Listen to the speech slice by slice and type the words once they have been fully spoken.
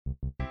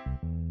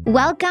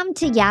Welcome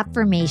to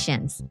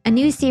Yapformations, a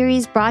new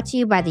series brought to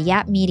you by the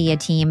Yap Media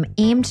team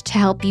aimed to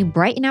help you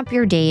brighten up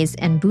your days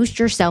and boost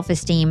your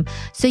self-esteem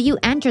so you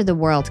enter the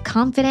world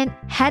confident,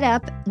 head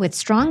up, with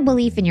strong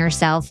belief in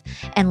yourself,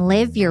 and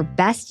live your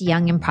best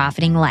young and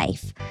profiting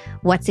life.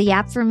 What's a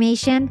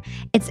Yapformation?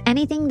 It's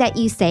anything that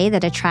you say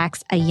that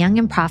attracts a young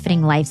and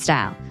profiting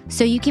lifestyle,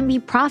 so you can be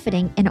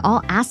profiting in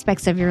all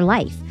aspects of your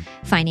life,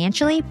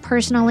 financially,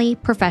 personally,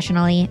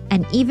 professionally,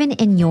 and even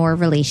in your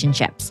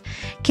relationships.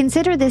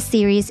 Consider this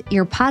series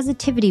your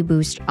positivity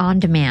boost on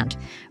demand.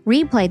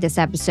 Replay this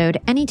episode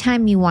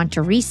anytime you want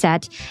to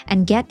reset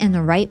and get in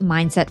the right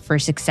mindset for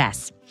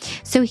success.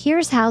 So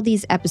here's how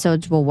these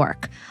episodes will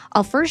work.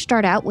 I'll first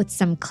start out with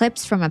some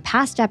clips from a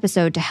past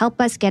episode to help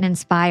us get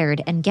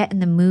inspired and get in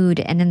the mood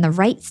and in the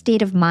right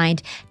state of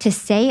mind to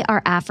say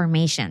our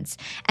affirmations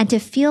and to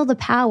feel the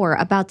power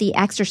about the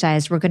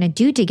exercise we're going to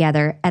do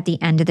together at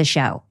the end of the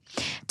show.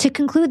 To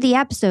conclude the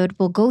episode,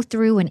 we'll go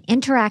through an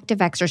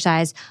interactive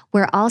exercise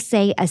where I'll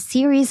say a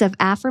series of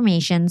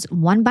affirmations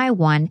one by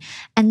one,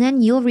 and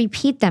then you'll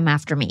repeat them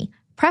after me,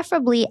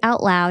 preferably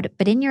out loud,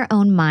 but in your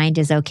own mind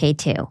is okay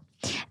too.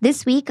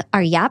 This week,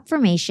 our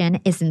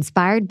Yapformation is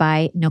inspired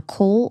by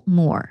Nicole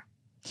Moore.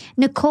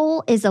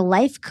 Nicole is a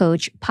life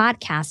coach,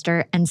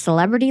 podcaster, and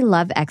celebrity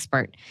love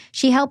expert.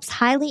 She helps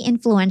highly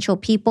influential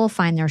people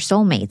find their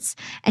soulmates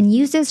and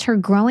uses her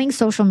growing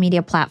social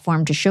media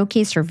platform to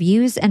showcase her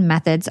views and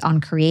methods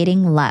on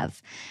creating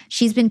love.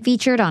 She's been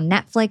featured on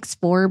Netflix,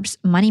 Forbes,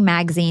 Money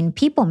Magazine,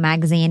 People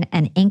Magazine,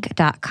 and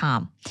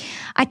Inc.com.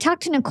 I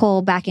talked to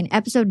Nicole back in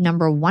episode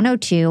number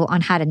 102 on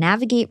how to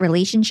navigate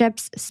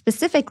relationships,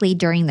 specifically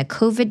during the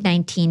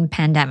COVID-19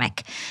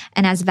 pandemic.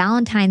 And as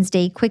Valentine's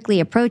Day quickly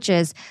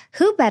approaches,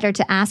 who better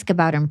to ask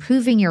about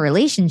improving your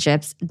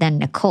relationships than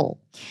Nicole?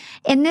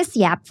 In this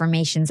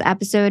Yapformations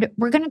episode,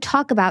 we're going to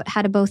talk about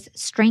how to both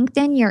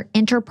strengthen your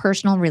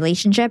interpersonal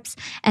relationships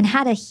and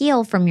how to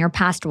heal from your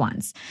past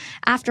ones.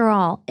 After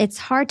all, it's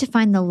hard to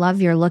find the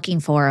love you're looking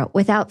for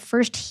without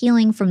first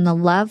healing from the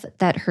love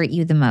that hurt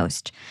you the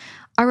most.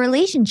 Our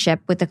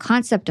relationship with the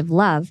concept of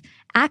love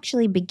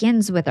actually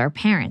begins with our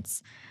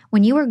parents.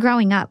 When you were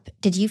growing up,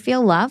 did you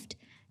feel loved?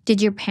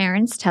 Did your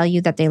parents tell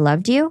you that they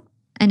loved you?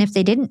 And if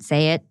they didn't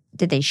say it,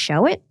 did they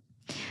show it?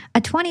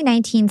 A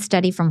 2019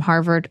 study from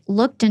Harvard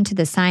looked into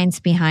the science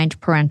behind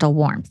parental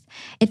warmth.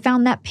 It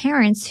found that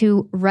parents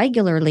who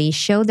regularly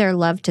show their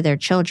love to their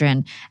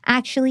children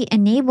actually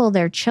enable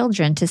their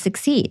children to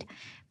succeed.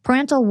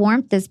 Parental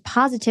warmth is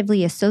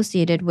positively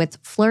associated with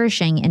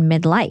flourishing in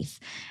midlife,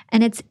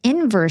 and it's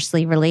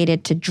inversely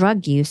related to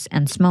drug use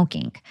and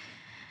smoking.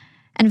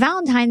 And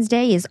Valentine's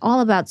Day is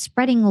all about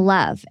spreading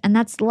love, and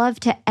that's love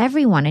to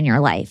everyone in your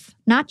life,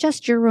 not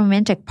just your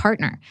romantic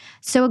partner.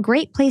 So a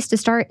great place to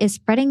start is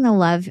spreading the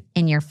love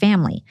in your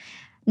family.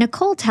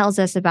 Nicole tells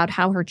us about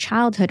how her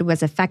childhood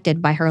was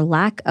affected by her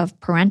lack of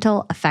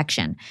parental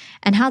affection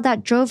and how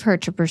that drove her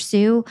to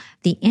pursue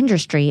the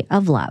industry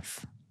of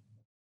love.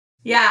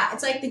 Yeah,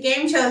 it's like the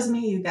game chose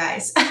me, you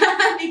guys,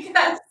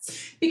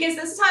 because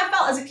this is how I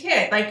felt as a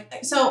kid.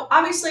 So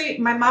obviously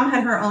my mom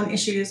had her own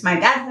issues. My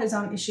dad had his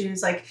own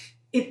issues.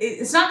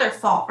 It's not their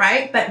fault,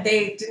 right? But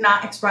they did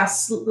not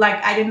express,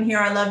 I didn't hear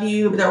I love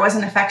you, but there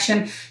wasn't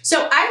affection.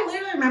 So I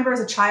literally remember as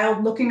a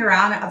child looking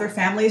around at other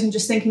families and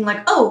just thinking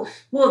oh,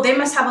 well, they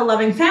must have a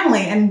loving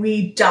family and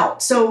we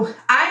don't. So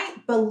I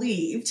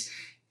believed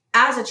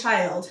as a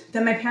child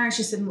that my parents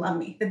just didn't love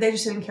me, that they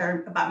just didn't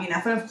care about me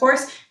enough. And of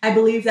course, I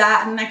believe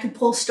that, and I could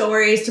pull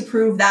stories to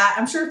prove that.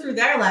 I'm sure through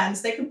their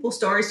lens, they could pull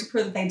stories to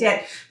prove that they did.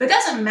 But it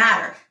doesn't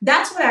matter.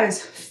 That's what I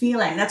was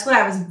feeling. That's what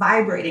I was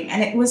vibrating.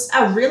 And it was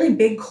a really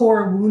big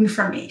core wound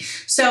for me.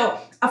 So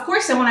of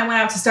course, then when I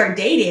went out to start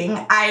dating,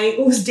 I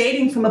was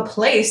dating from a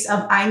place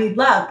of I need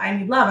love, I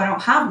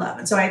don't have love.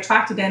 And so I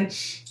attracted in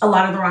a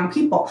lot of the wrong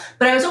people.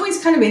 But I was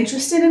always kind of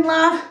interested in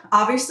love,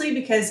 obviously,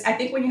 because I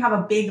think when you have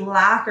a big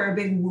lack or a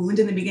big wound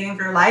in the beginning of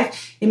your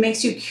life, it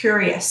makes you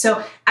curious.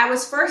 So I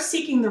was first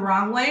seeking the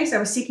wrong ways. I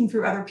was seeking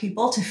through other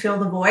people to fill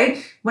the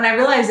void. When I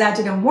realized that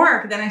didn't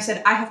work, then I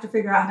said, I have to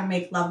figure out how to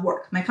make love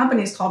work. My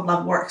company is called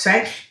Love Works,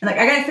 right? And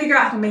I got to figure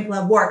out how to make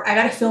love work. I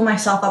got to fill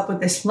myself up with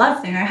this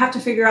love thing. I have to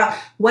figure out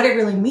what it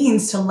really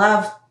means to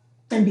love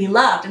and be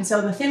loved. And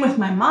so the thing with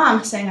my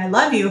mom saying, I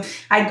love you,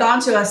 I'd gone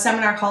to a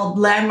seminar called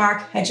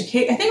Landmark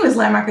Education. I think it was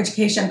Landmark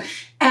Education.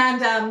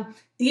 And,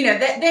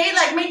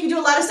 they make you do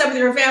a lot of stuff with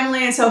your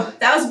family. And so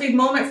that was a big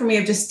moment for me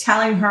of just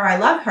telling her I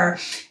love her.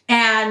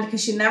 And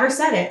because she never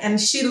said it. And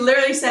she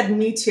literally said,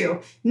 me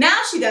too. Now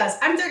she does.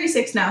 I'm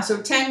 36 now.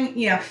 So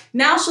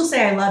now she'll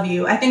say, I love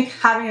you. I think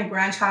having a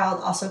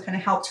grandchild also kind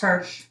of helped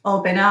her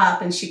open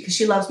up. And because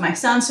she loves my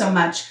son so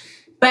much.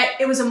 But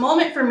it was a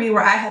moment for me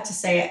where I had to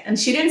say it. And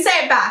she didn't say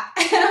it back.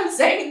 And I'm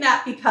saying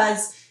that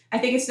because I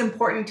think it's an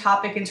important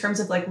topic in terms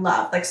of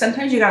love.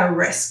 Sometimes you got to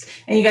risk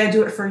and you got to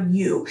do it for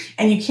you.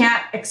 And you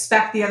can't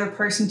expect the other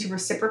person to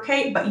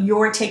reciprocate, but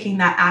you're taking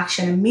that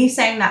action. And me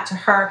saying that to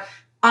her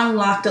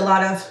unlocked a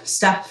lot of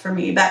stuff for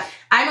me. But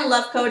I'm a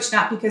love coach,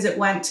 not because it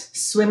went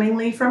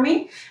swimmingly for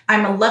me.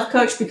 I'm a love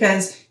coach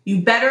because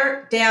You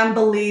better damn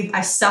believe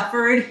I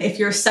suffered. If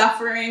you're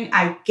suffering,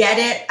 I get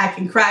it. I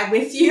can cry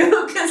with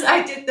you because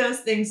I did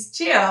those things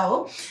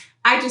too.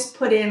 I just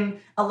put in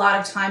a lot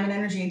of time and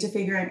energy into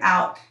figuring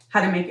out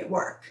how to make it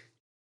work.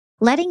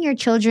 Letting your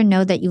children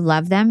know that you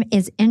love them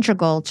is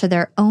integral to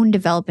their own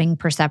developing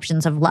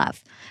perceptions of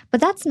love.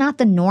 But that's not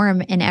the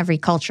norm in every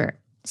culture.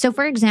 So,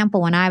 for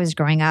example, when I was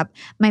growing up,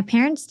 my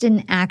parents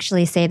didn't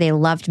actually say they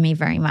loved me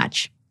very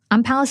much.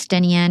 I'm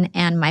Palestinian,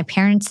 and my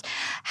parents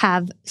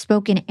have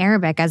spoken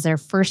Arabic as their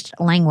first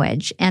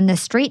language. And the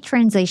straight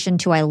translation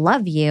to I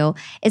love you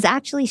is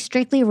actually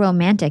strictly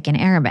romantic in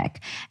Arabic.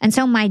 And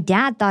so my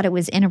dad thought it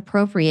was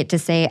inappropriate to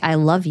say I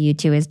love you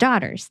to his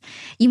daughters.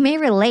 You may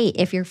relate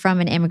if you're from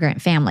an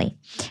immigrant family.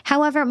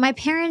 However, my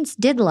parents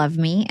did love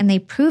me, and they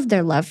proved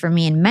their love for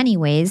me in many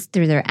ways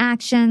through their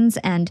actions.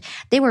 And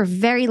they were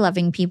very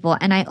loving people,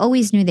 and I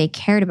always knew they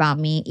cared about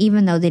me,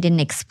 even though they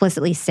didn't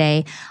explicitly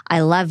say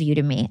I love you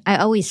to me. I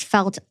always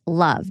felt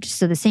loved.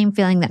 So the same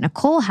feeling that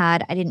Nicole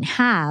had, I didn't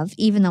have,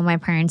 even though my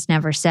parents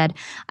never said,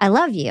 I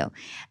love you.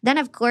 Then,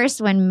 of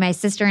course, when my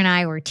sister and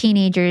I were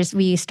teenagers,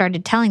 we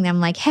started telling them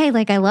like, hey,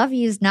 like I love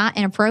you is not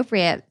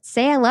inappropriate.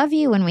 Say I love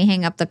you when we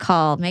hang up the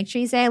call. Make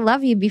sure you say I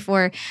love you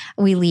before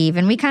we leave.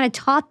 And we kind of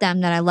taught them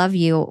that I love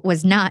you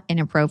was not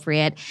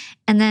inappropriate.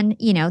 And then,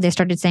 they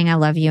started saying I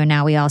love you, and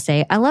now we all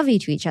say I love you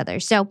to each other.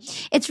 So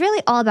it's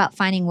really all about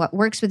finding what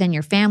works within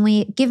your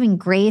family, giving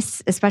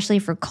grace, especially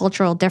for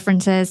cultural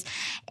differences,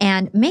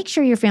 and make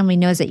sure your family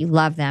knows that you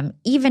love them,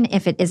 even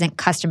if it isn't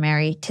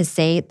customary to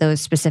say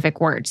those specific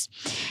words.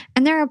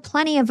 And there are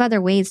plenty of other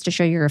ways to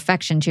show your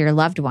affection to your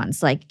loved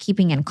ones, like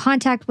keeping in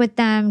contact with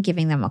them,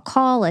 giving them a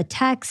call, a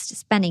text,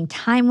 spending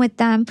time with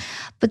them.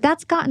 But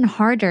that's gotten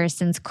harder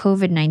since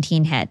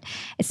COVID-19 hit.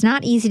 It's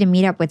not easy to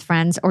meet up with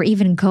friends or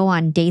even go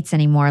on dates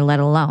anymore, let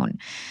alone.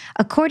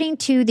 According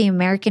to the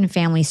American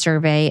Family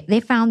Survey, they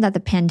found that the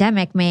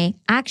pandemic may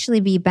actually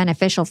be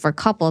beneficial for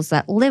couples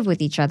that live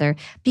with each other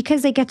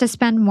because they get to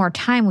spend more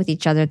time with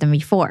each other than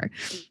before.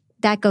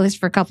 That goes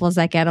for couples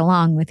that get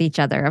along with each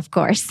other, of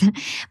course.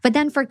 But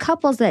then for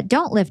couples that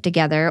don't live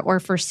together,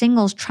 or for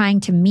singles trying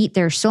to meet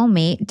their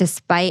soulmate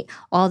despite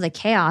all the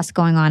chaos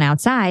going on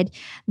outside,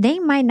 they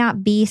might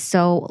not be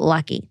so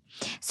lucky.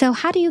 So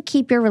how do you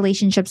keep your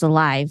relationships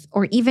alive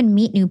or even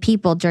meet new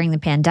people during the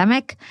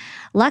pandemic?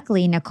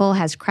 Luckily, Nicole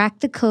has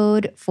cracked the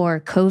code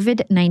for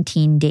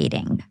COVID-19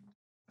 dating.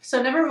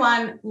 So number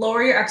one,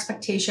 lower your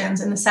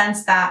expectations in the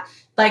sense that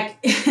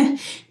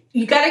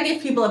you got to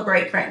give people a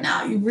break right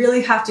now. You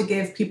really have to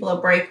give people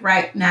a break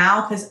right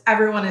now because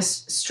everyone is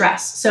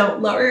stressed. So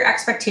lower your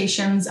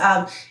expectations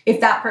of if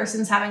that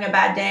person's having a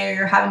bad day or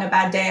you're having a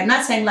bad day. I'm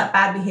not saying let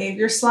bad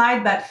behavior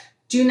slide, but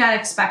do not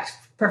expect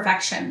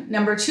perfection.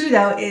 Number two,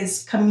 though,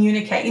 is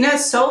communicate.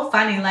 It's so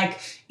funny. Like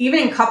even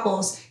in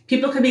couples,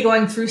 people could be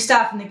going through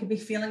stuff and they could be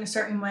feeling a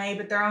certain way,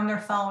 but they're on their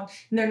phone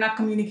and they're not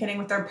communicating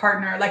with their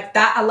partner. Like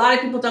that, a lot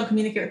of people don't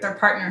communicate with their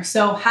partner.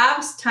 So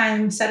have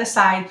time set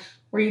aside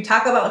where you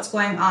talk about what's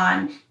going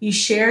on, you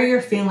share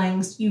your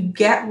feelings, you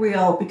get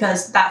real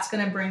because that's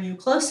going to bring you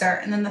closer.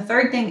 And then the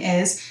third thing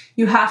is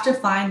you have to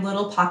find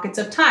little pockets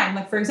of time.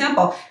 Like for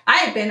example, I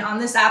have been on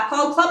this app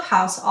called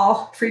Clubhouse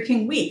all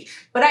freaking week,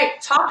 but I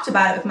talked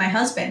about it with my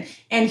husband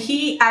and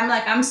I'm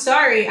like, I'm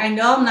sorry. I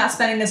know I'm not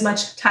spending as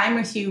much time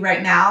with you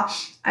right now.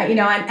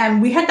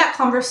 And we had that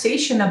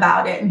conversation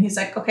about it. And he's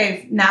like,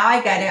 okay, now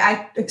I get it.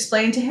 I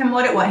explained to him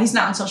what it was. He's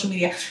not on social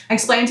media. I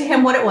explained to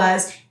him what it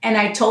was and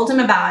I told him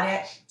about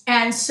it.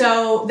 And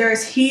so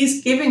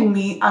he's giving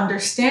me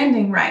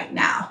understanding right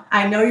now.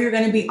 I know you're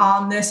going to be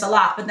on this a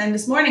lot. But then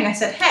this morning I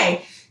said,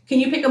 hey, can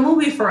you pick a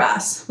movie for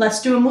us?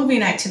 Let's do a movie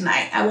night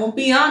tonight. I won't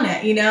be on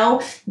it,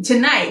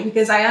 tonight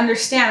because I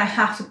understand I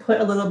have to put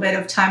a little bit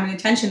of time and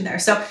attention there.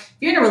 So if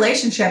you're in a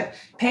relationship,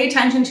 pay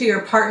attention to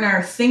your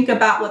partner, think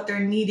about what they're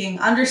needing,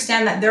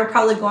 understand that they're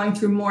probably going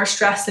through more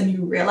stress than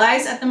you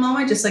realize at the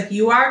moment, just like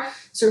you are.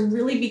 So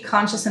really be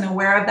conscious and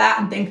aware of that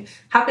and think,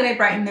 how can I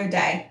brighten their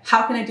day?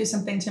 How can I do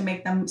something to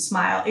make them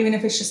smile? Even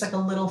if it's just like a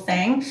little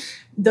thing,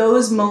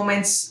 those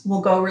moments will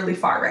go really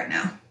far right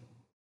now.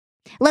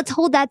 Let's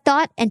hold that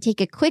thought and take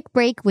a quick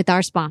break with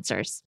our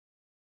sponsors.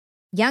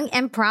 Young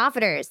and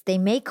Profiters, they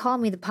may call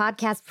me the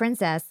podcast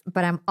princess,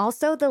 but I'm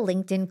also the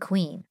LinkedIn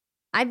queen.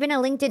 I've been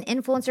a LinkedIn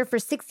influencer for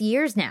 6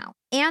 years now,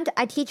 and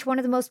I teach one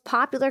of the most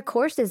popular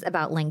courses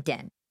about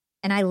LinkedIn.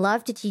 And I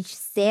love to teach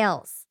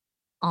sales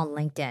on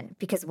LinkedIn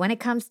because when it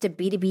comes to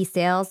B2B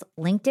sales,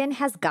 LinkedIn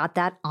has got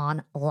that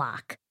on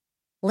lock.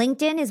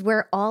 LinkedIn is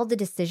where all the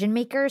decision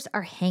makers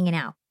are hanging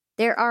out.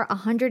 There are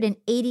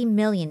 180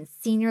 million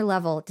senior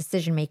level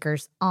decision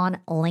makers on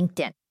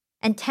LinkedIn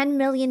and 10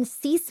 million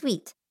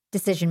C-suite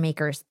decision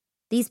makers.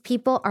 These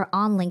people are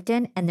on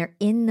LinkedIn and they're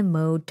in the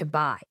mode to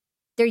buy.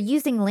 They're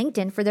using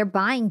LinkedIn for their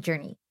buying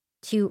journey,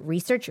 to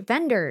research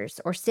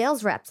vendors or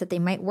sales reps that they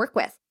might work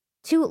with,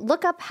 to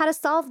look up how to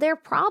solve their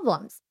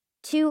problems,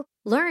 to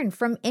learn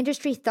from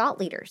industry thought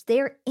leaders. They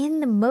are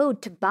in the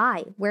mode to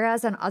buy,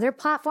 whereas on other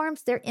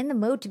platforms, they're in the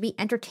mode to be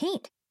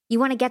entertained. You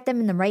want to get them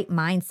in the right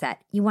mindset.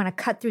 You want to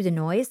cut through the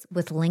noise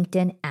with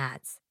LinkedIn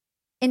ads.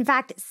 In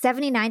fact,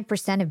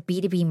 79% of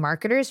B2B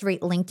marketers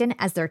rate LinkedIn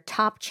as their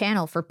top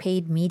channel for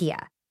paid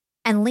media.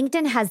 And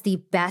LinkedIn has the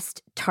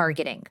best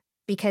targeting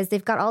because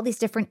they've got all these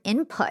different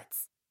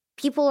inputs.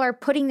 People are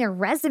putting their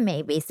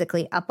resume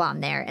basically up on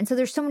there. And so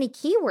there's so many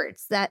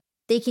keywords that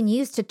they can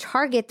use to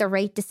target the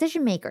right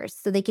decision makers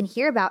so they can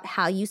hear about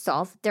how you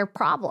solve their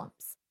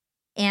problems.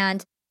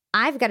 And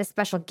I've got a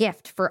special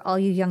gift for all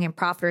you young and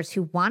profiters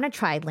who want to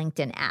try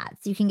LinkedIn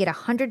ads. You can get a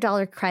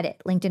 $100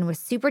 credit. LinkedIn was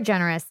super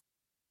generous.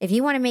 If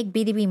you want to make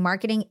B2B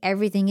marketing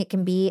everything it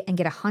can be and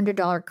get a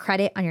 $100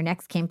 credit on your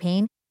next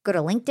campaign, go to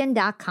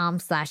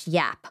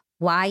linkedin.com/YAP,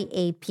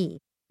 Y-A-P.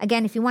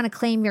 Again, if you want to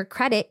claim your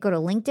credit, go to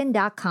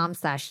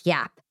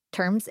linkedin.com/YAP.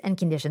 Terms and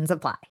conditions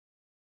apply.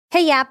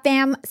 Hey, Yap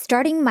fam,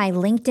 starting my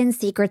LinkedIn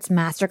Secrets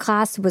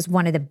Masterclass was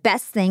one of the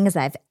best things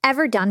I've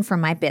ever done for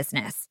my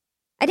business.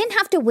 I didn't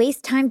have to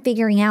waste time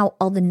figuring out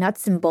all the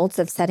nuts and bolts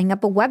of setting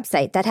up a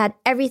website that had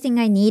everything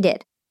I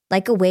needed,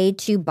 like a way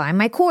to buy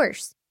my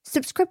course,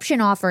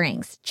 subscription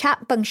offerings,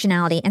 chat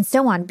functionality, and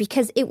so on,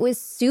 because it was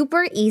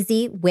super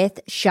easy with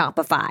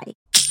Shopify.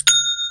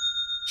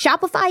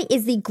 Shopify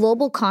is the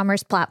global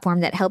commerce platform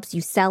that helps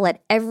you sell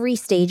at every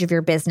stage of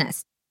your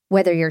business.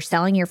 Whether you're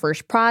selling your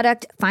first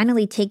product,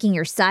 finally taking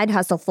your side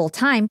hustle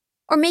full-time,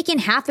 or making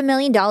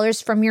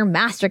 $500,000 from your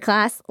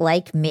masterclass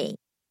like me.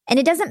 And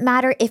it doesn't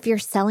matter if you're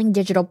selling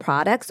digital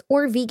products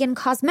or vegan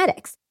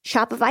cosmetics.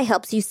 Shopify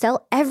helps you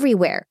sell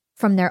everywhere,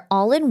 from their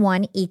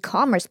all-in-one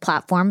e-commerce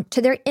platform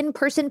to their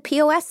in-person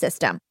POS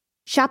system.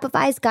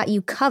 Shopify's got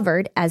you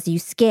covered as you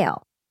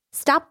scale.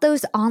 Stop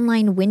those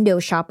online window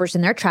shoppers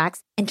in their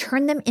tracks and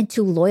turn them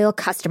into loyal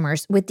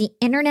customers with the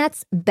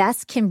internet's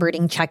best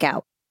converting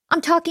checkout.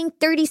 I'm talking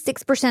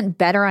 36%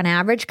 better on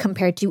average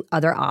compared to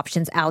other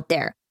options out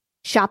there.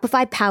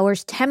 Shopify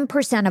powers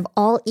 10% of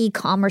all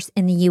e-commerce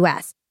in the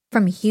US,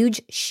 from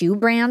huge shoe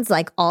brands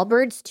like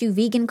Allbirds to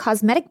vegan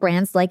cosmetic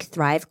brands like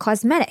Thrive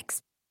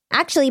Cosmetics.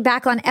 Actually,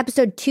 back on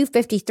episode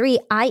 253,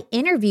 I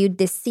interviewed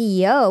the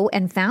CEO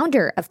and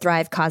founder of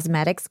Thrive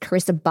Cosmetics,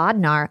 Carissa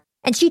Bodnar,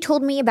 and she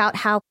told me about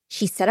how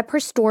she set up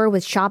her store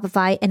with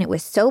Shopify and it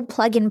was so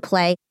plug and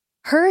play.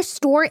 Her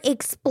store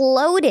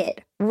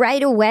exploded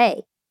right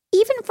away.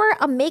 Even for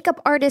a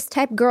makeup artist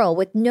type girl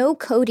with no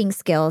coding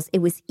skills, it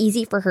was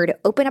easy for her to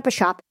open up a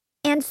shop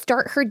and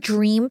start her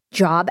dream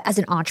job as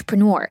an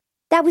entrepreneur.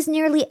 That was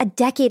nearly a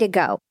decade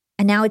ago.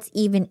 And now it's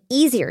even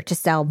easier to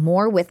sell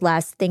more with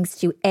less thanks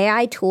to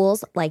AI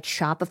tools like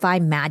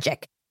Shopify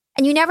Magic.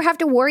 And you never have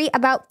to worry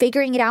about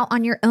figuring it out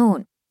on your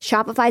own.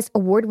 Shopify's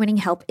award-winning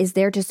help is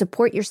there to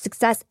support your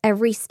success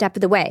every step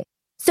of the way.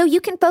 So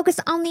you can focus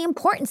on the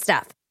important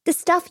stuff, the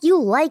stuff you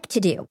like to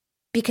do.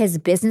 Because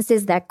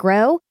businesses that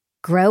grow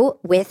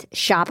with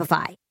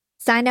Shopify.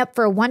 Sign up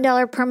for a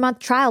 $1 per month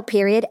trial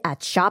period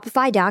at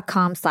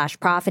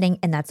shopify.com/profiting,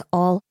 and that's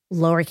all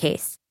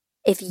lowercase.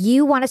 If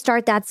you want to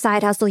start that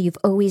side hustle you've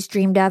always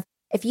dreamed of,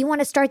 if you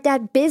want to start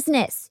that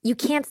business you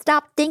can't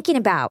stop thinking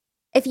about,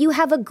 if you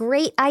have a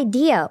great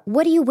idea,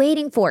 what are you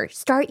waiting for?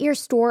 Start your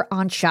store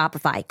on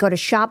Shopify. Go to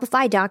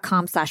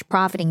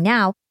shopify.com/profiting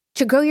now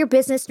to grow your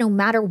business no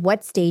matter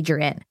what stage you're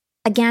in.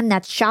 Again,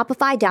 that's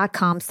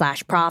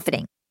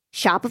shopify.com/profiting.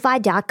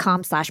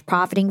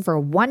 Shopify.com/profiting for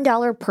a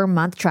 $1 per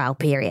month trial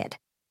period.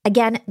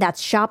 Again,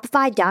 that's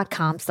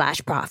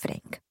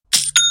shopify.com/profiting.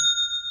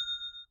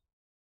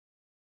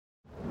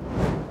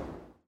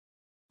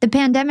 The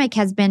pandemic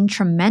has been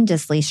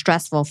tremendously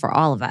stressful for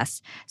all of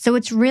us, so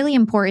it's really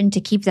important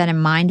to keep that in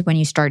mind when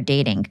you start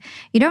dating.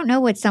 You don't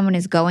know what someone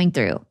is going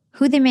through,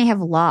 who they may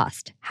have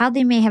lost, how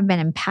they may have been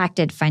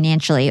impacted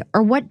financially,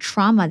 or what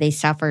trauma they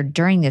suffered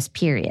during this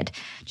period.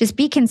 Just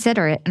be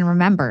considerate and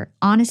remember,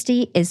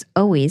 honesty is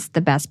always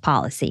the best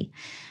policy.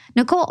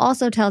 Nicole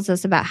also tells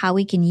us about how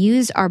we can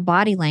use our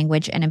body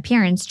language and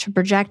appearance to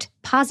project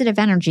positive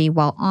energy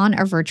while on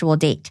a virtual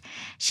date.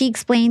 She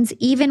explains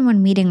even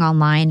when meeting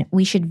online,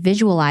 we should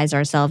visualize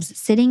ourselves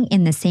sitting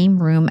in the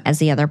same room as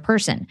the other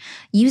person,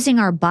 using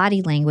our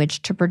body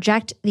language to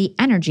project the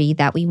energy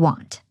that we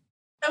want.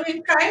 I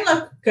mean, try and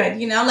look good,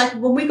 like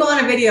when we go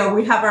on a video,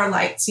 we have our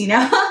lights,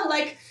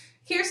 like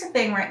here's the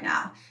thing right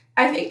now.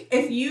 I think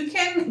if you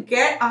can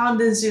get on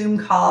the Zoom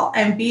call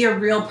and be a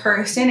real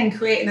person and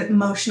create an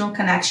emotional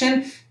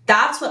connection,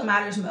 that's what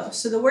matters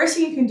most. So the worst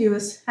thing you can do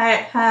is,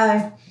 hi,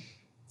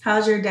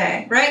 how's your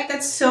day? Right?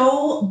 That's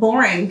so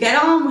boring.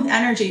 Get on with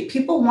energy.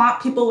 People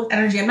want people with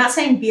energy. I'm not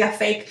saying be a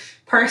fake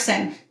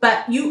person,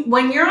 but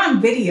when you're on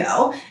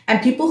video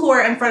and people who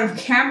are in front of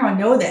camera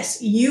know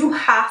this, you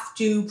have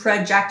to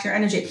project your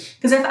energy.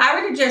 Because if I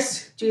were to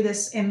just do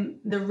this in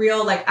the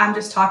real, like I'm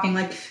just talking,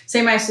 like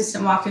say my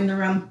assistant walked in the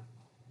room,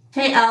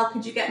 hey, Elle,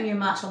 could you get me a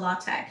matcha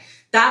latte?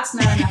 That's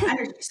not enough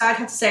energy. So I'd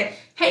have to say,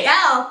 hey,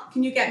 Elle,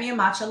 can you get me a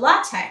matcha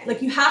latte? Like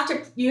you have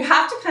to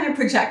kind of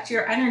project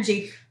your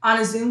energy on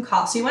a Zoom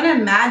call. So you want to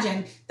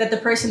imagine that the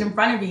person in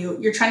front of you,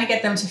 you're trying to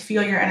get them to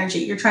feel your energy.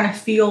 You're trying to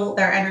feel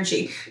their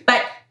energy.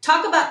 But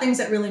talk about things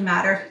that really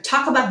matter.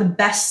 Talk about the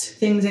best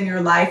things in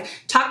your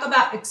life. Talk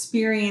about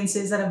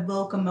experiences that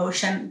evoke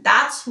emotion.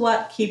 That's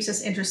what keeps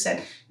us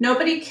interested.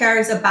 Nobody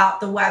cares about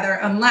the weather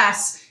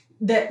unless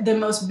the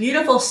most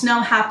beautiful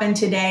snow happened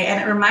today,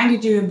 and it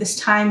reminded you of this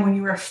time when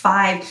you were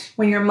 5,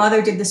 when your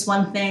mother did this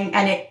one thing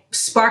and it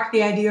sparked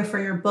the idea for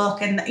your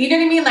book. And you know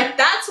what I mean? Like,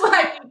 that's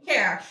why you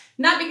care,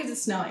 not because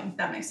it's snowing, if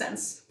that makes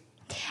sense.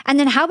 And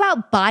then how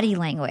about body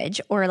language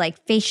or like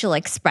facial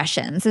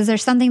expressions? Is there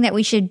something that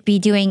we should be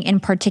doing in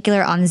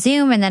particular on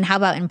Zoom? And then how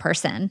about in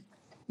person?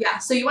 Yeah.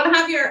 So you want to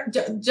have your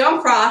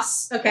don't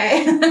cross,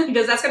 okay?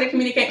 Because that's going to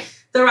communicate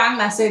the wrong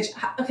message.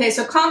 Okay.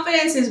 So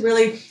confidence is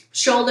really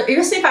shoulder.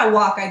 You'll see if I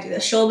walk, I do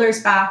this.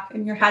 Shoulders back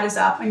and your head is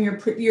up and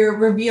you're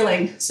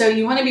revealing. So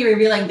you want to be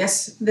revealing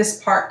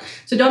this part.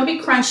 So don't be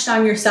crunched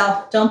on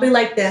yourself. Don't be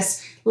like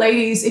this.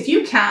 Ladies, if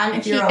you can,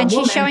 if you're a woman. And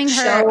she's showing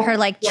her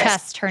like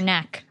chest, her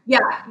neck. Yeah.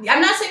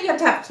 I'm not saying you have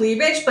to have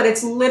cleavage, but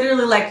it's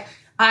literally like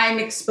I'm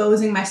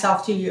exposing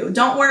myself to you.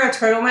 Don't wear a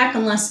turtleneck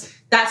unless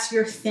that's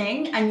your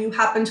thing and you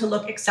happen to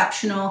look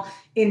exceptional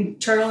in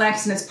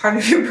turtlenecks and it's part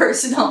of your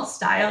personal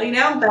style, you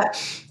know? But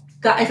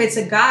if it's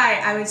a guy,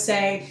 I would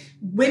say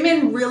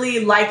women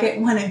really like it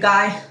when a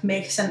guy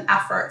makes an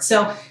effort.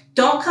 So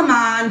don't come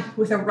on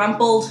with a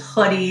rumpled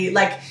hoodie,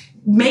 like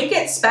make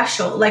it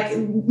special. Like,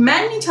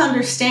 men need to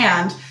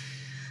understand,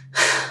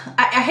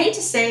 I hate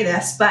to say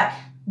this, but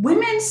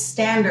women's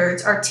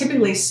standards are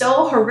typically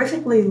so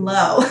horrifically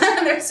low.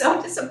 They're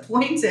so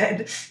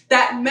disappointed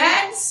that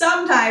men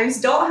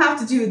sometimes don't have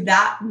to do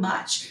that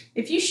much.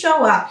 If you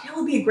show up, it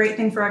would be a great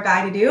thing for a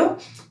guy to do.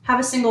 Have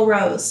a single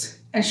rose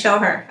and show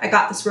her, I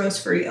got this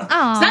rose for you.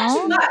 Aww. It's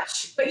not too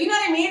much, but you know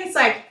what I mean? It's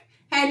like,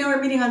 hey, I know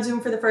we're meeting on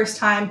Zoom for the first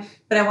time,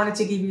 but I wanted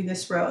to give you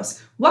this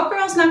rose. What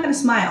girl's not going to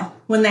smile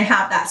when they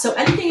have that? So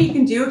anything you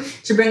can do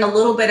to bring a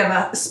little bit of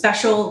a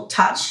special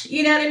touch,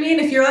 you know what I mean?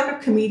 If you're like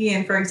a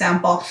comedian, for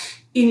example,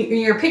 in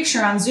your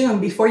picture on Zoom,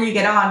 before you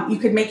get on, you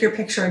could make your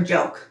picture a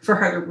joke for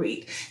her to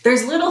read.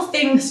 There's little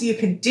things you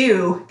could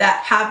do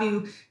that have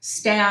you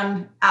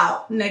stand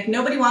out. Like,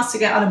 nobody wants to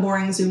get on a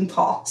boring Zoom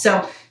call.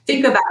 So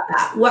think about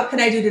that. What could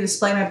I do to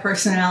display my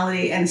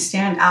personality and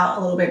stand out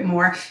a little bit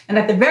more? And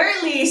at the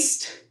very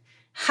least,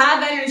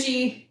 have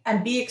energy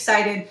and be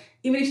excited,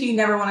 even if you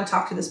never want to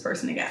talk to this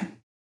person again.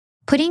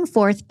 Putting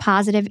forth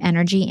positive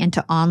energy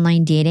into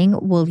online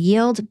dating will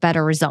yield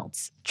better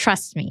results.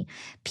 Trust me.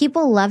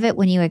 People love it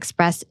when you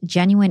express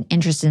genuine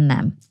interest in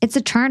them. It's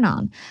a turn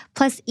on.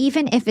 Plus,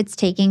 even if it's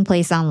taking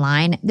place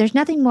online, there's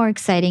nothing more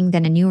exciting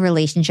than a new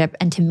relationship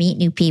and to meet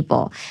new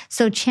people.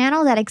 So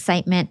channel that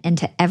excitement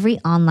into every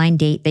online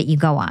date that you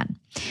go on.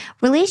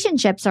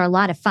 Relationships are a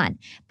lot of fun,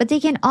 but they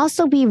can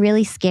also be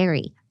really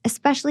scary,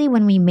 especially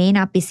when we may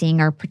not be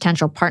seeing our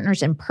potential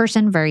partners in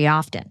person very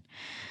often.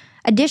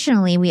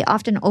 Additionally, we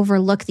often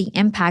overlook the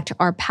impact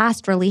our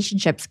past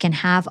relationships can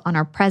have on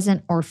our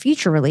present or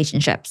future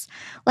relationships.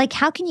 Like,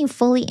 how can you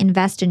fully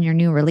invest in your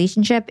new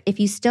relationship if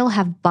you still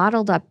have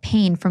bottled up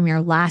pain from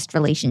your last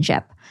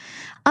relationship?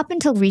 Up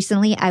until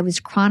recently, I was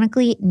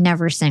chronically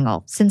never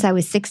single since I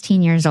was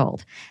 16 years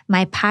old.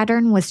 My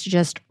pattern was to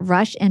just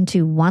rush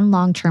into one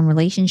long-term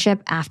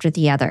relationship after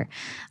the other.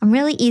 I'm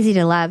really easy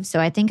to love, so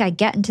I think I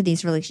get into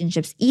these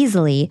relationships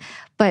easily,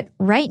 but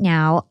right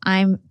now,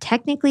 I'm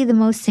technically the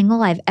most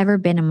single I've ever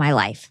been in my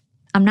life.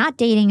 I'm not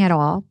dating at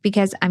all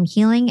because I'm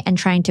healing and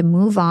trying to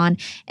move on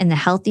in the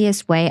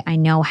healthiest way I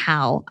know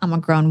how. I'm a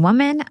grown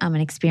woman, I'm an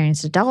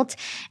experienced adult,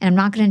 and I'm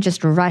not going to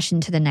just rush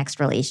into the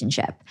next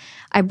relationship.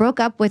 I broke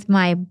up with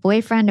my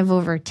boyfriend of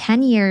over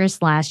 10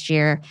 years last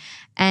year,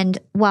 and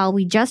while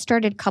we just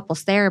started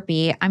couples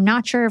therapy, I'm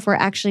not sure if we're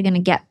actually going to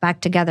get back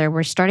together.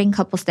 We're starting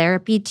couples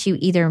therapy to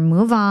either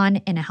move on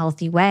in a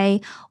healthy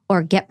way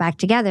or get back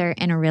together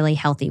in a really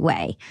healthy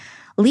way.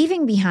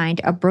 Leaving behind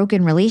a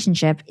broken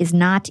relationship is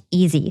not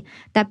easy.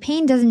 That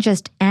pain doesn't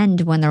just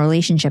end when the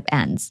relationship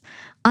ends.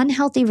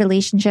 Unhealthy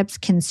relationships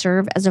can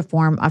serve as a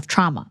form of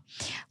trauma.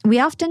 We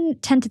often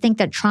tend to think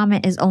that trauma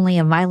is only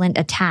a violent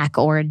attack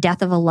or a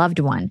death of a loved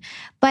one.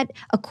 But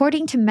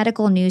according to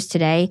medical news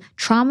today,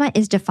 trauma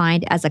is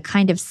defined as a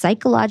kind of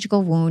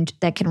psychological wound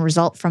that can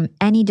result from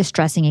any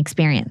distressing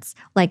experience,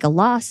 like a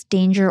loss,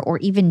 danger, or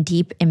even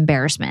deep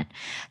embarrassment.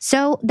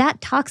 So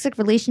that toxic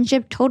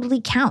relationship totally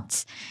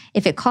counts.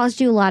 If it caused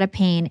you a lot of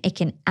pain, it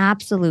can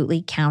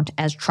absolutely count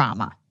as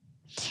trauma.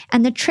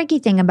 And the tricky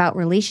thing about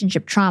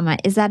relationship trauma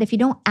is that if you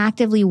don't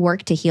actively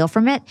work to heal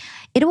from it,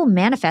 it will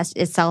manifest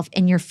itself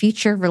in your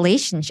future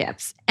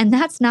relationships. And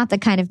that's not the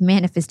kind of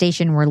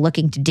manifestation we're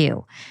looking to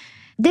do.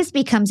 This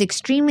becomes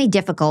extremely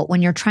difficult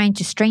when you're trying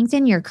to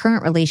strengthen your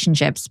current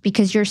relationships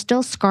because you're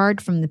still scarred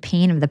from the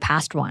pain of the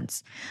past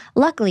ones.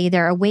 Luckily,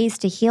 there are ways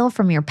to heal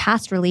from your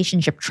past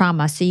relationship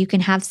trauma so you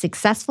can have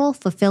successful,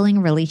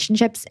 fulfilling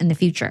relationships in the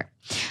future.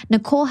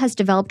 Nicole has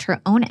developed her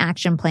own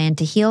action plan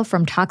to heal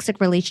from toxic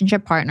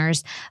relationship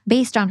partners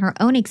based on her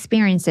own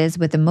experiences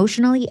with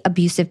emotionally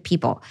abusive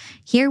people.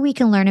 Here we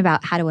can learn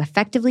about how to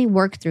effectively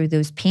work through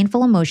those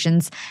painful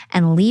emotions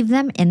and leave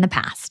them in the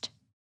past.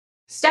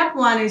 Step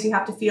one is you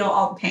have to feel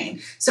all the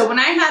pain. So when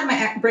I had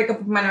my breakup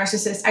with my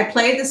narcissist, I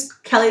played this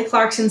Kelly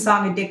Clarkson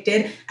song,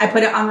 Addicted. I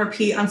put it on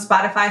repeat on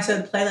Spotify. So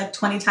it'd play like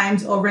 20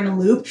 times over in a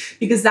loop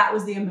because that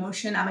was the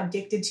emotion. I'm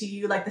addicted to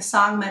you. Like the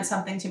song meant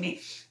something to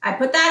me. I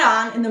put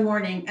that on in the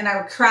morning and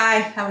I would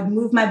cry. I would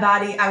move my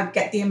body. I would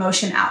get the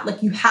emotion out.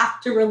 Like you have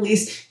to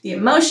release the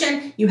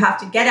emotion. You have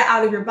to get it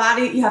out of your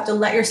body. You have to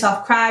let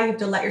yourself cry. You have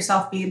to let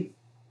yourself be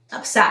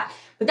upset.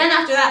 But then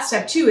after that,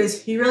 step two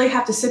is you really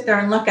have to sit there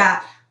and look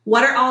at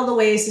what are all the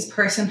ways this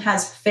person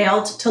has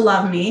failed to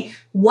love me?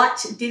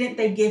 What didn't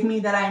they give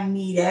me that I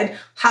needed?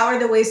 How are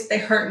the ways that they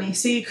hurt me?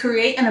 So you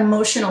create an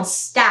emotional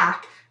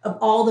stack of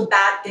all the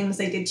bad things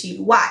they did to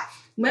you. Why?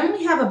 When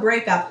we have a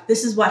breakup,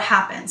 this is what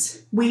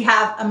happens. We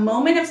have a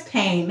moment of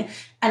pain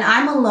and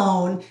I'm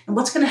alone and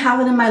what's going to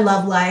happen in my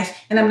love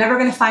life and I'm never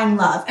going to find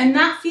love. And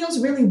that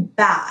feels really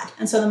bad.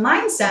 And so the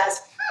mind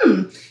says,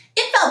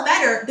 it felt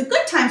better. The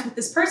good times with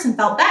this person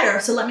felt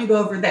better. So let me go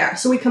over there.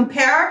 So we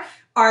compare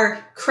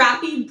our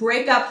crappy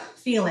breakup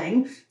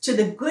feeling to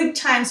the good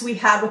times we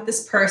had with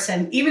this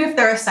person, even if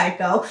they're a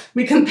psycho.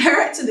 We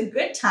compare it to the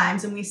good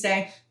times and we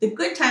say, the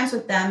good times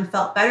with them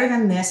felt better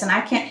than this and I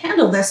can't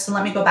handle this, so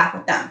let me go back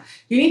with them.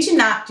 You need to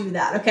not do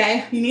that,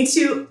 okay? You need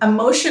to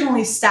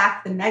emotionally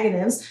stack the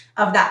negatives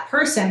of that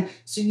person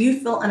so you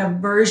feel an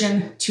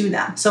aversion to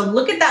them. So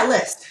look at that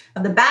list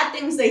of the bad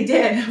things they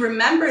did.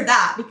 Remember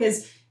that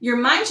because your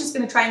mind's just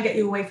going to try and get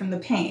you away from the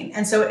pain.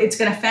 And so it's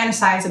going to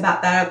fantasize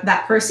about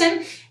that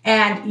person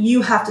and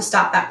you have to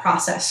stop that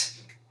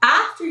process.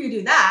 After you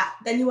do that,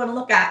 then you want to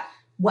look at,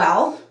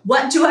 well,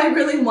 what do I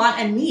really want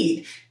and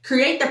need?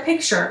 Create the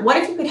picture. What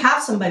if you could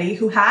have somebody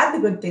who had the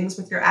good things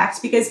with your ex?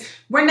 Because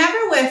we're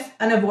never with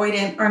an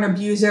avoidant or an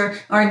abuser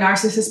or a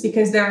narcissist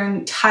because they're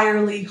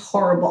entirely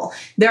horrible.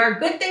 There are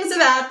good things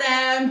about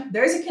them.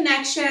 There's a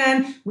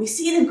connection. We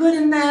see the good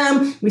in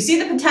them. We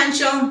see the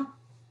potential.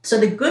 So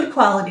the good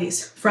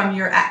qualities from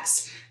your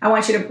ex, I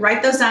want you to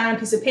write those down on a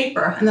piece of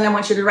paper. And then I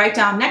want you to write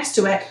down next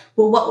to it,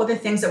 well, what were the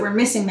things that were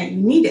missing that you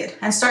needed?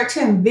 And start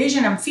to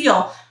envision and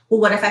feel, well,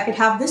 what if I could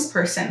have this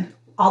person?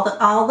 All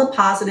the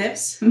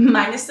positives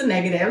minus the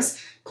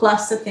negatives,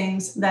 plus the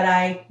things that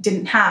I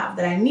didn't have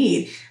that I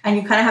need. And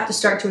you kind of have to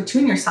start to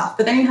attune yourself.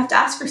 But then you have to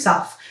ask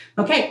yourself,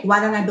 okay, why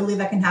don't I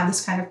believe I can have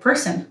this kind of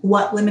person?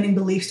 What limiting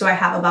beliefs do I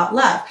have about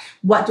love?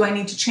 What do I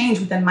need to change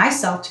within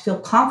myself to feel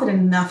confident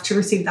enough to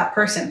receive that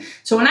person?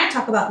 So when I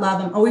talk about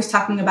love, I'm always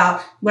talking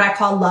about what I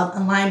call love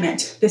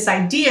alignment. This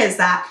idea is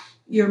that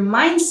your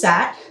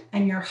mindset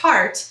and your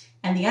heart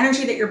and the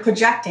energy that you're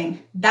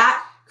projecting,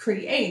 that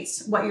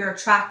creates what you're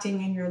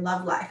attracting in your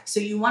love life.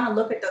 So you want to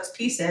look at those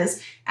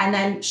pieces and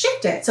then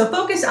shift it. So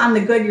focus on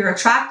the good you're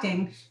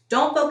attracting.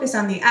 Don't focus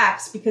on the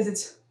ex because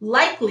it's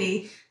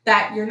likely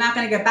that you're not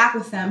going to get back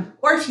with them.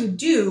 Or if you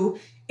do,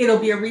 it'll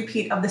be a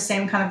repeat of the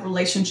same kind of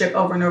relationship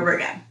over and over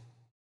again.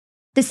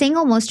 The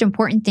single most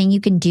important thing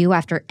you can do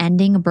after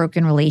ending a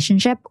broken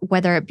relationship,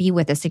 whether it be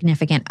with a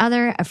significant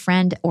other, a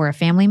friend, or a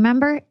family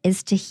member,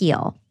 is to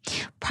heal.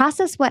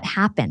 Process what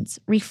happens,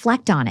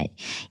 reflect on it.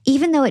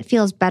 Even though it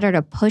feels better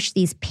to push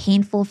these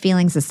painful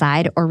feelings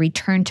aside or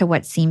return to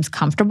what seems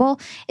comfortable,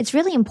 it's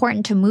really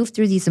important to move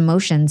through these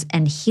emotions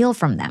and heal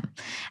from them.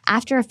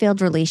 After a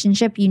failed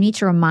relationship, you need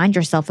to remind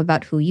yourself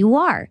about who you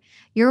are.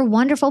 You're a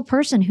wonderful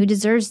person who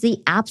deserves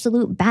the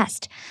absolute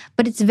best,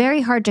 but it's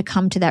very hard to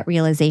come to that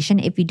realization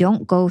if you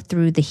don't go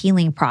through the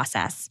healing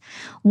process.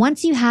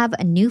 Once you have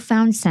a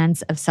newfound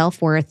sense of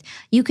self-worth,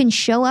 you can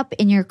show up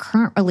in your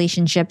current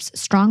relationships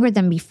stronger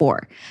than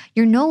before.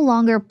 You're no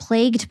longer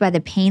plagued by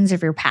the pains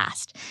of your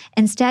past.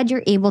 Instead,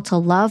 you're able to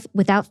love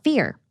without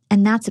fear,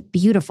 and that's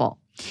beautiful.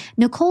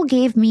 Nicole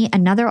gave me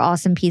another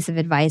awesome piece of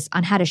advice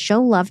on how to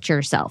show love to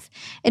yourself.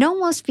 It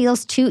almost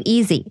feels too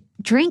easy.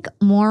 Drink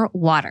more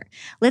water.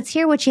 Let's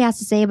hear what she has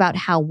to say about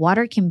how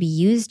water can be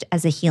used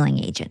as a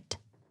healing agent.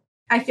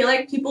 I feel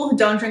like people who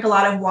don't drink a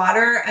lot of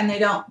water and they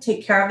don't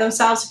take care of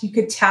themselves, you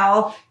could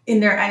tell in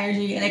their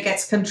energy and it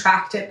gets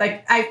contracted.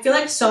 Like, I feel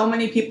like so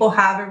many people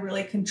have a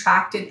really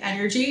contracted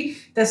energy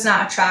that's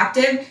not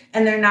attractive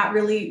and they're not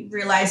really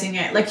realizing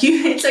it. Like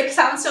it's like,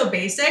 sounds so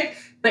basic,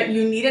 but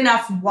you need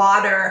enough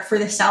water for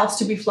the cells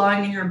to be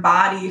flowing in your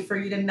body for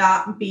you to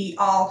not be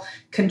all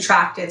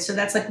contracted. So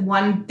that's like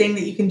one thing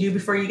that you can do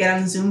before you get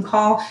on the Zoom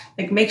call.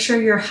 Like, make sure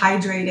you're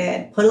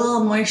hydrated, put a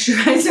little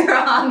moisturizer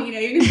on,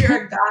 even if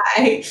you're a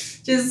guy,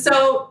 just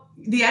so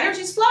the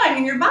energy's flowing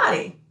in your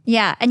body.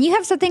 Yeah. And you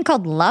have something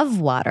called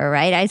love water,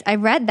 right? I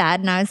read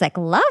that and I was like,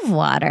 love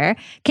water?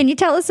 Can you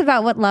tell us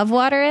about what love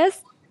water is?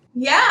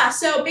 Yeah.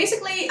 So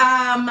basically,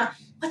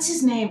 what's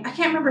his name? I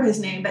can't remember his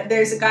name, but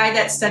there's a guy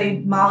that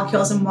studied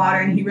molecules in water,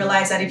 and he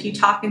realized that if you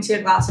talk into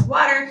a glass of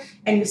water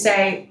and you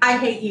say, I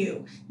hate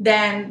you,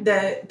 then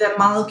the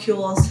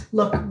molecules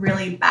look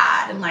really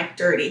bad and like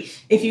dirty.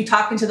 If you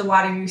talk into the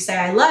water and you say,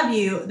 I love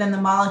you, then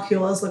the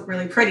molecules look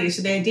really pretty.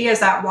 So the idea is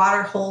that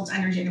water holds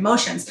energy and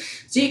emotions.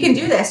 So you can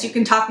do this. You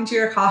can talk into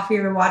your coffee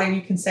or water and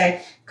you can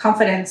say,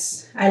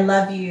 confidence, I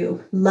love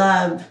you,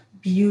 love,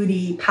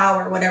 beauty,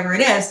 power, whatever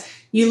it is.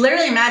 You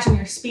literally imagine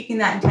you're speaking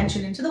that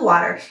intention into the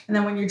water. And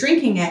then when you're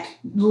drinking it,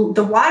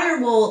 the water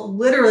will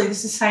literally,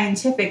 this is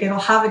scientific, it'll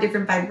have a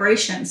different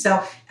vibration.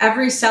 So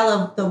every cell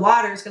of the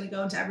water is going to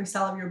go into every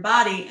cell of your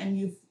body, and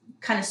you've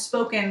kind of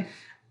spoken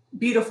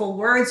beautiful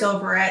words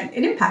over it.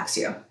 It impacts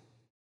you.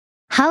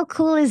 How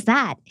cool is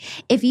that?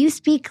 If you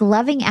speak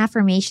loving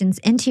affirmations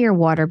into your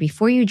water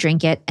before you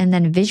drink it and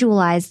then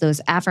visualize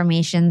those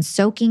affirmations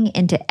soaking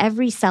into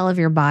every cell of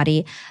your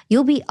body,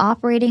 you'll be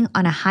operating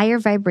on a higher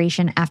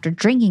vibration after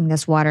drinking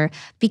this water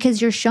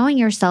because you're showing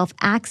yourself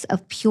acts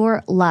of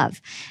pure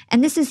love.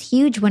 And this is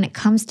huge when it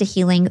comes to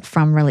healing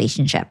from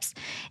relationships.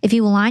 If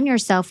you align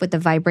yourself with the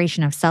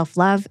vibration of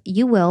self-love,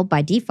 you will,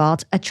 by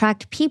default,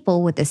 attract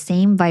people with the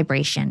same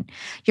vibration.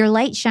 Your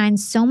light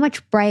shines so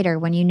much brighter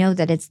when you know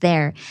that it's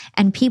there,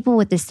 and people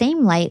with the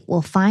same light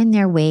will find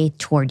their way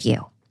toward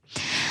you.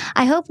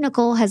 I hope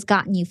Nicole has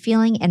gotten you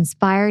feeling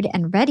inspired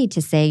and ready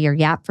to say your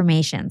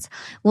YAPfirmations.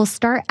 We'll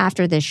start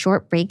after this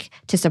short break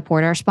to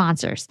support our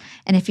sponsors.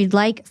 And if you'd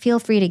like, feel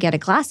free to get a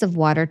glass of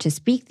water to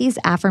speak these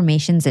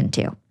affirmations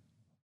into.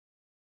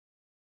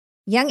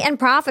 Young and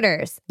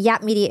Profiters.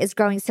 Yap Media is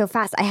growing so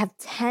fast. I have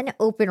 10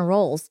 open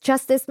roles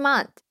just this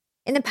month.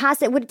 In the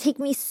past, it would take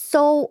me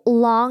so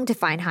long to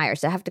find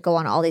hires. I have to go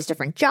on all these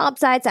different job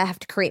sites. I have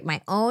to create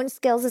my own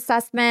skills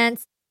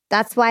assessments.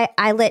 That's why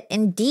I let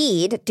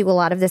Indeed do a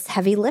lot of this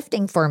heavy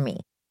lifting for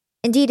me.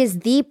 Indeed is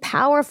the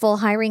powerful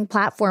hiring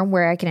platform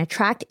where I can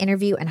attract,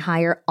 interview, and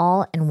hire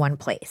all in one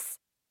place.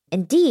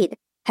 Indeed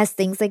has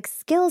things like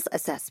skills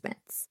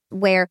assessments,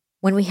 where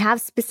when we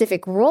have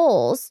specific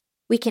roles,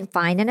 we can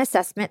find an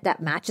assessment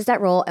that matches that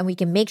role and we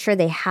can make sure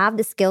they have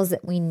the skills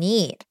that we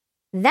need.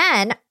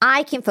 Then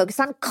I can focus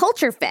on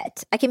culture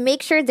fit. I can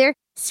make sure they're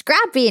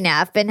scrappy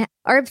enough and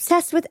are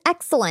obsessed with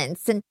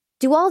excellence and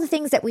do all the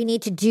things that we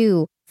need to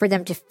do for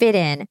them to fit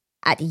in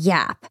at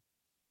Yap.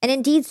 And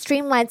Indeed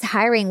streamlines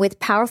hiring with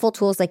powerful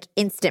tools like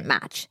Instant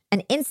Match. An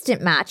Instant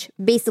Match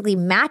basically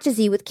matches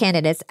you with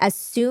candidates as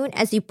soon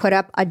as you put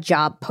up a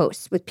job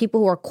post with people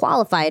who are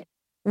qualified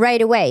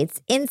right away.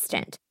 It's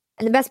instant.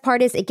 And the best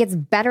part is it gets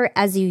better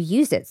as you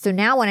use it. So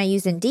now when I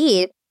use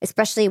Indeed,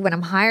 especially when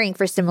I'm hiring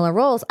for similar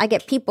roles, I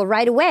get people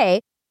right away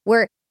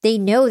where they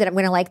know that I'm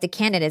going to like the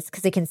candidates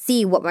because they can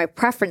see what my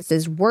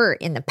preferences were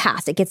in the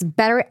past. It gets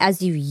better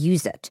as you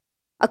use it.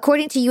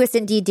 According to US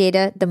Indeed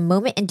data, the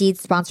moment Indeed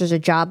sponsors a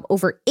job,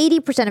 over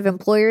 80% of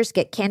employers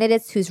get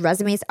candidates whose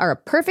resumes are a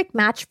perfect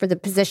match for the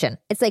position.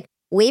 It's like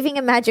waving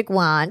a magic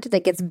wand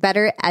that gets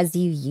better as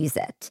you use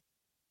it.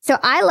 So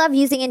I love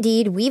using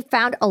Indeed. We've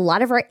found a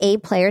lot of our A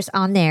players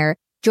on there.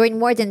 Join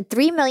more than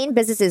 3 million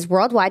businesses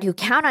worldwide who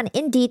count on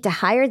Indeed to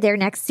hire their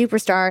next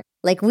superstar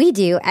like we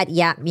do at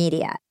Yap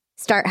Media.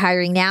 Start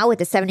hiring now with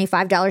a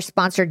 $75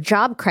 sponsored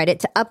job credit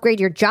to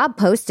upgrade your job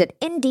post at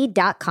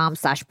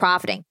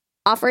Indeed.com/profiting.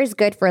 Offer is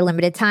good for a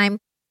limited time.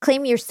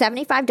 Claim your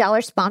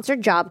 $75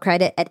 sponsored job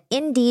credit at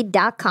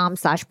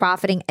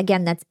Indeed.com/profiting.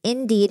 Again, that's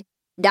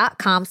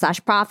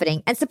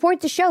Indeed.com/profiting. And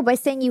support the show by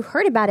saying you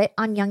heard about it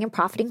on Young and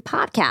Profiting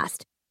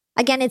Podcast.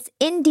 Again, it's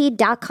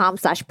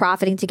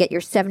Indeed.com/profiting to get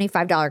your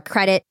 $75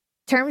 credit.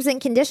 Terms and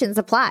conditions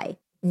apply.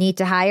 Need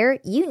to hire?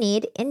 You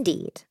need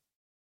Indeed.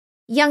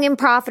 Young and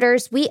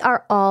Profiters, we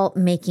are all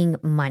making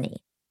money.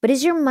 But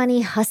is your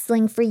money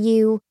hustling for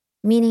you?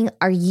 Meaning,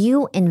 are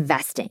you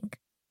investing?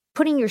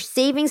 Putting your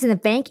savings in the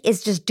bank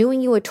is just doing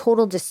you a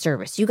total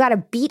disservice. You got to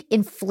beat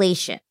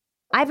inflation.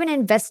 I've been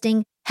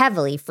investing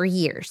heavily for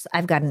years.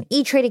 I've got an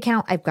E-Trade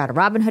account. I've got a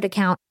Robinhood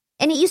account.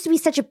 And it used to be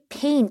such a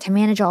pain to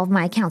manage all of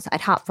my accounts.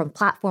 I'd hop from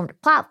platform to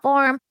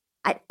platform.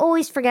 I'd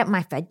always forget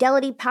my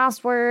Fidelity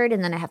password,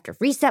 and then I have to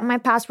reset my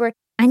password.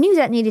 I knew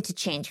that needed to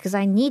change because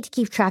I need to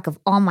keep track of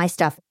all my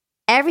stuff.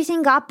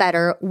 Everything got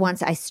better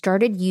once I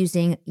started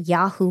using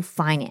Yahoo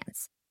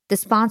Finance, the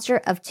sponsor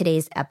of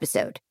today's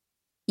episode.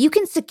 You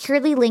can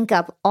securely link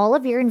up all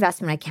of your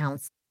investment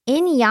accounts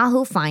in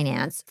Yahoo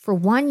Finance for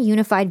one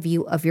unified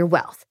view of your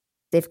wealth.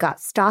 They've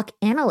got stock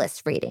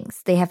analyst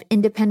ratings. They have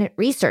independent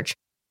research.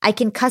 I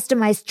can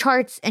customize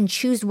charts and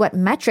choose what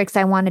metrics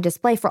I want to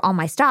display for all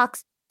my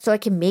stocks so I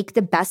can make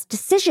the best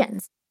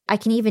decisions. I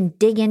can even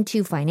dig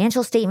into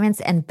financial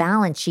statements and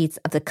balance sheets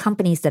of the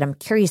companies that I'm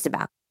curious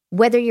about.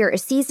 Whether you're a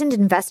seasoned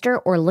investor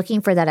or looking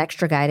for that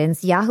extra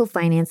guidance, Yahoo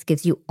Finance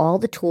gives you all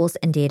the tools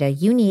and data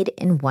you need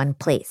in one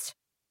place.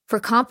 For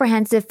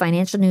comprehensive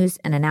financial news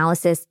and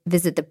analysis,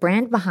 visit the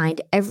brand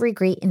behind every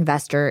great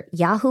investor,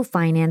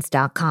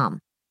 yahoofinance.com,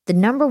 the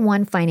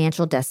 #1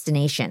 financial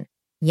destination,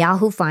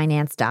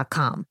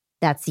 yahoofinance.com.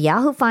 That's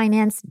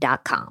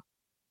yahoofinance.com.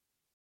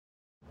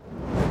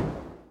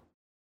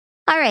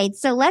 All right,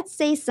 so let's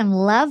say some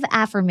love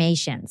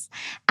affirmations.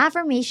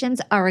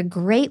 Affirmations are a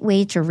great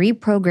way to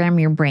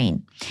reprogram your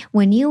brain.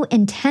 When you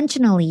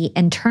intentionally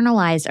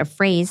internalize a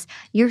phrase,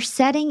 you're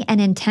setting an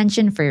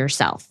intention for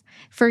yourself.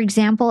 For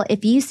example,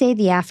 if you say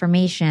the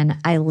affirmation,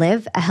 "I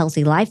live a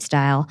healthy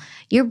lifestyle,"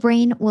 your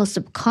brain will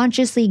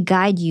subconsciously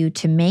guide you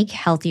to make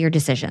healthier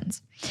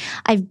decisions.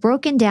 I've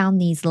broken down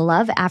these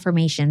love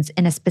affirmations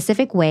in a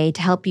specific way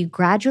to help you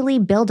gradually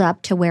build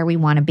up to where we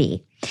want to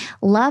be.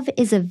 Love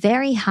is a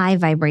very high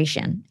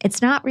vibration.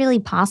 It's not really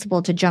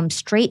possible to jump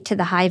straight to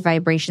the high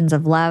vibrations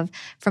of love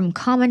from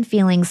common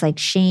feelings like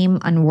shame,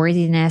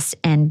 unworthiness,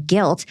 and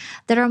guilt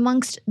that are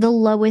amongst the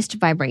lowest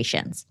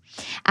vibrations.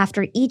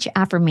 After each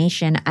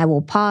affirmation, I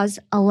will pause,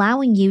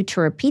 allowing you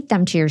to repeat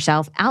them to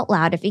yourself out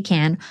loud if you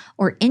can,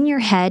 or in your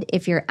head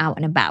if you're out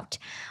and about.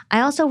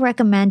 I also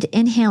recommend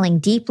inhaling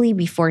deeply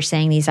before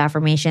saying these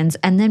affirmations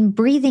and then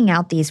breathing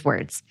out these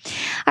words.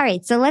 All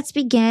right, so let's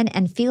begin,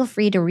 and feel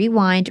free to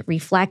rewind,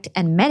 reflect,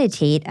 and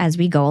meditate as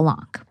we go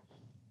along.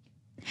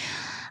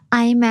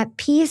 I am at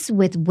peace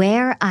with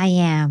where I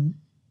am.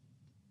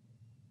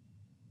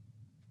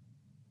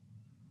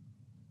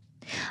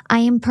 I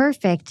am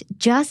perfect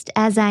just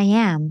as I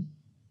am.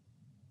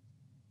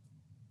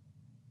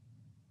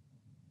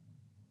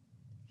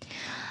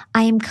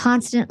 I am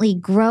constantly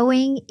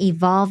growing,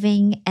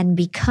 evolving, and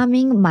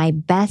becoming my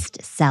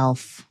best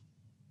self.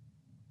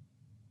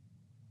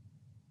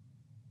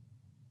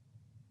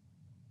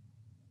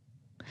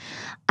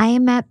 I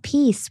am at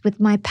peace with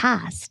my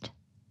past.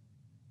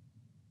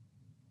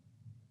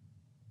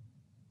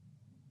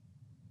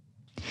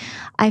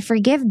 I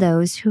forgive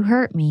those who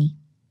hurt me.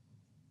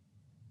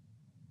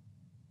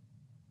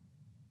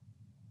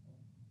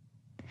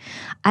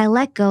 I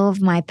let go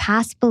of my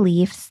past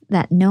beliefs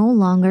that no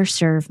longer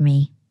serve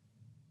me.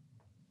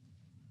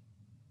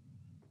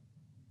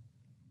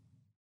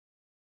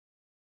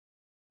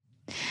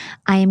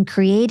 I am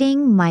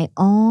creating my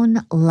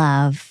own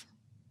love.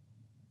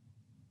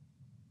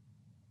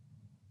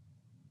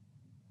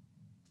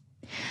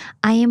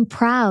 I am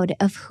proud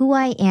of who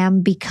I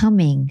am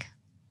becoming.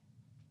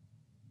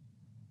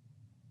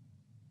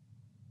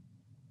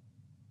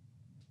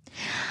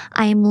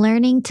 I am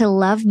learning to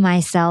love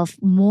myself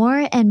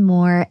more and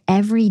more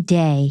every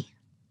day.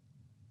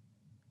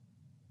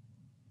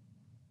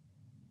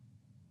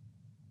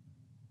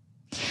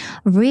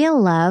 Real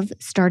love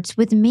starts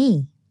with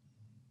me.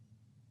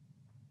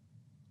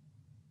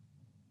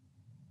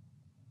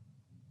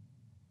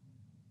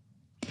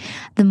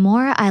 The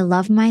more I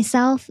love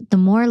myself, the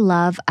more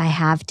love I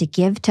have to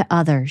give to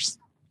others.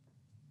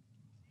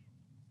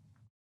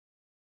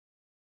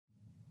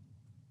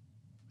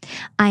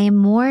 I am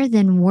more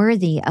than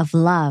worthy of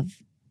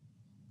love.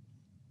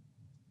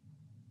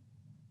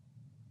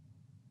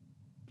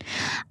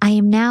 I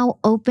am now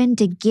open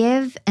to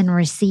give and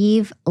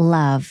receive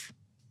love.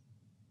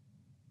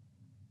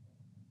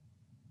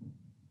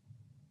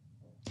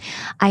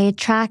 I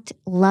attract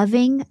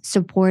loving,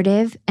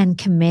 supportive, and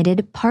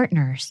committed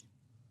partners.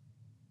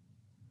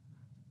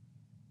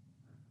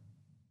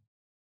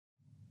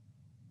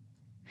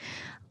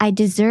 I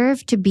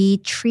deserve to be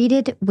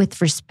treated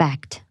with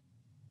respect.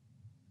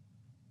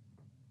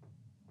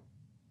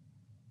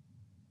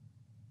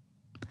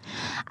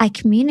 I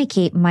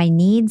communicate my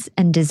needs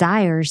and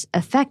desires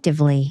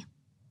effectively.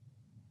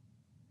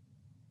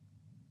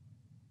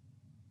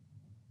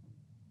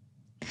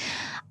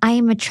 I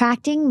am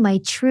attracting my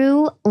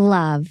true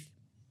love.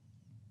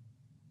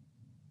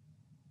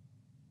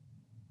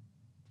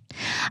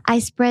 I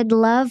spread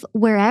love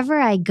wherever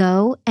I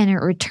go, and it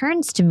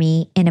returns to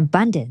me in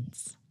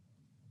abundance.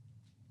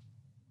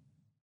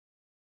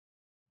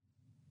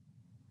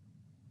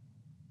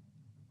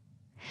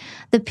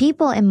 The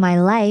people in my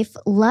life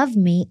love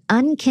me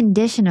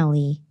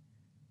unconditionally.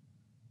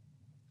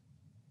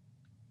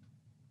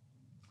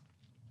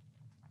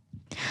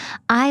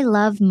 I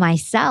love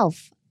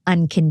myself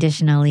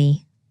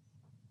unconditionally.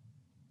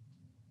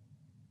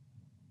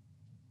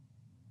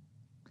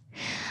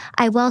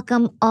 I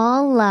welcome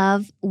all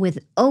love with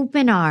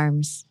open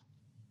arms.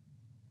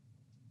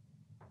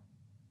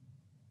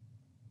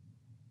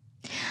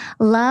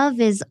 Love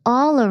is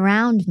all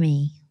around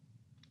me.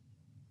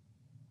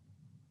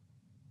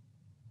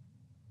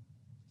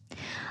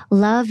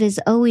 Love is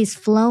always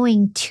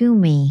flowing to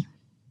me.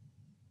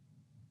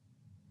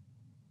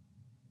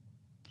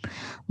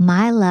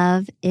 My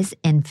love is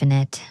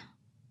infinite.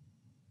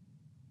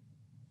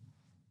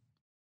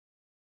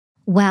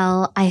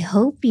 Well, I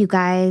hope you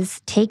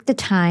guys take the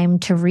time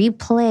to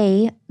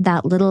replay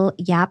that little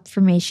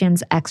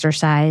YAPfirmations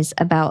exercise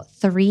about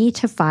 3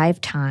 to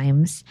 5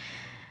 times.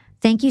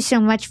 Thank you so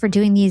much for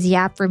doing these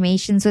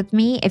YAPfirmations with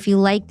me. If you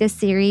like this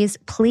series,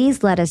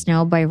 please let us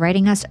know by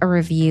writing us a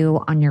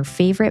review on your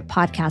favorite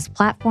podcast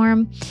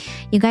platform.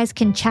 You guys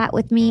can chat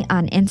with me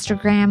on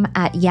Instagram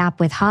at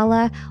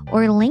YAPwithHala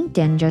or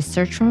LinkedIn. Just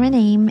search for my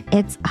name.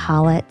 It's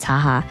Hala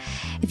Taha.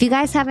 If you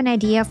guys have an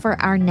idea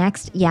for our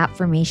next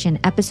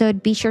YAPfirmation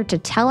episode, be sure to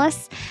tell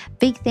us.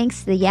 Big thanks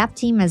to the YAP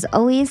team as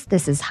always.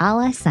 This is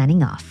Hala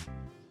signing off.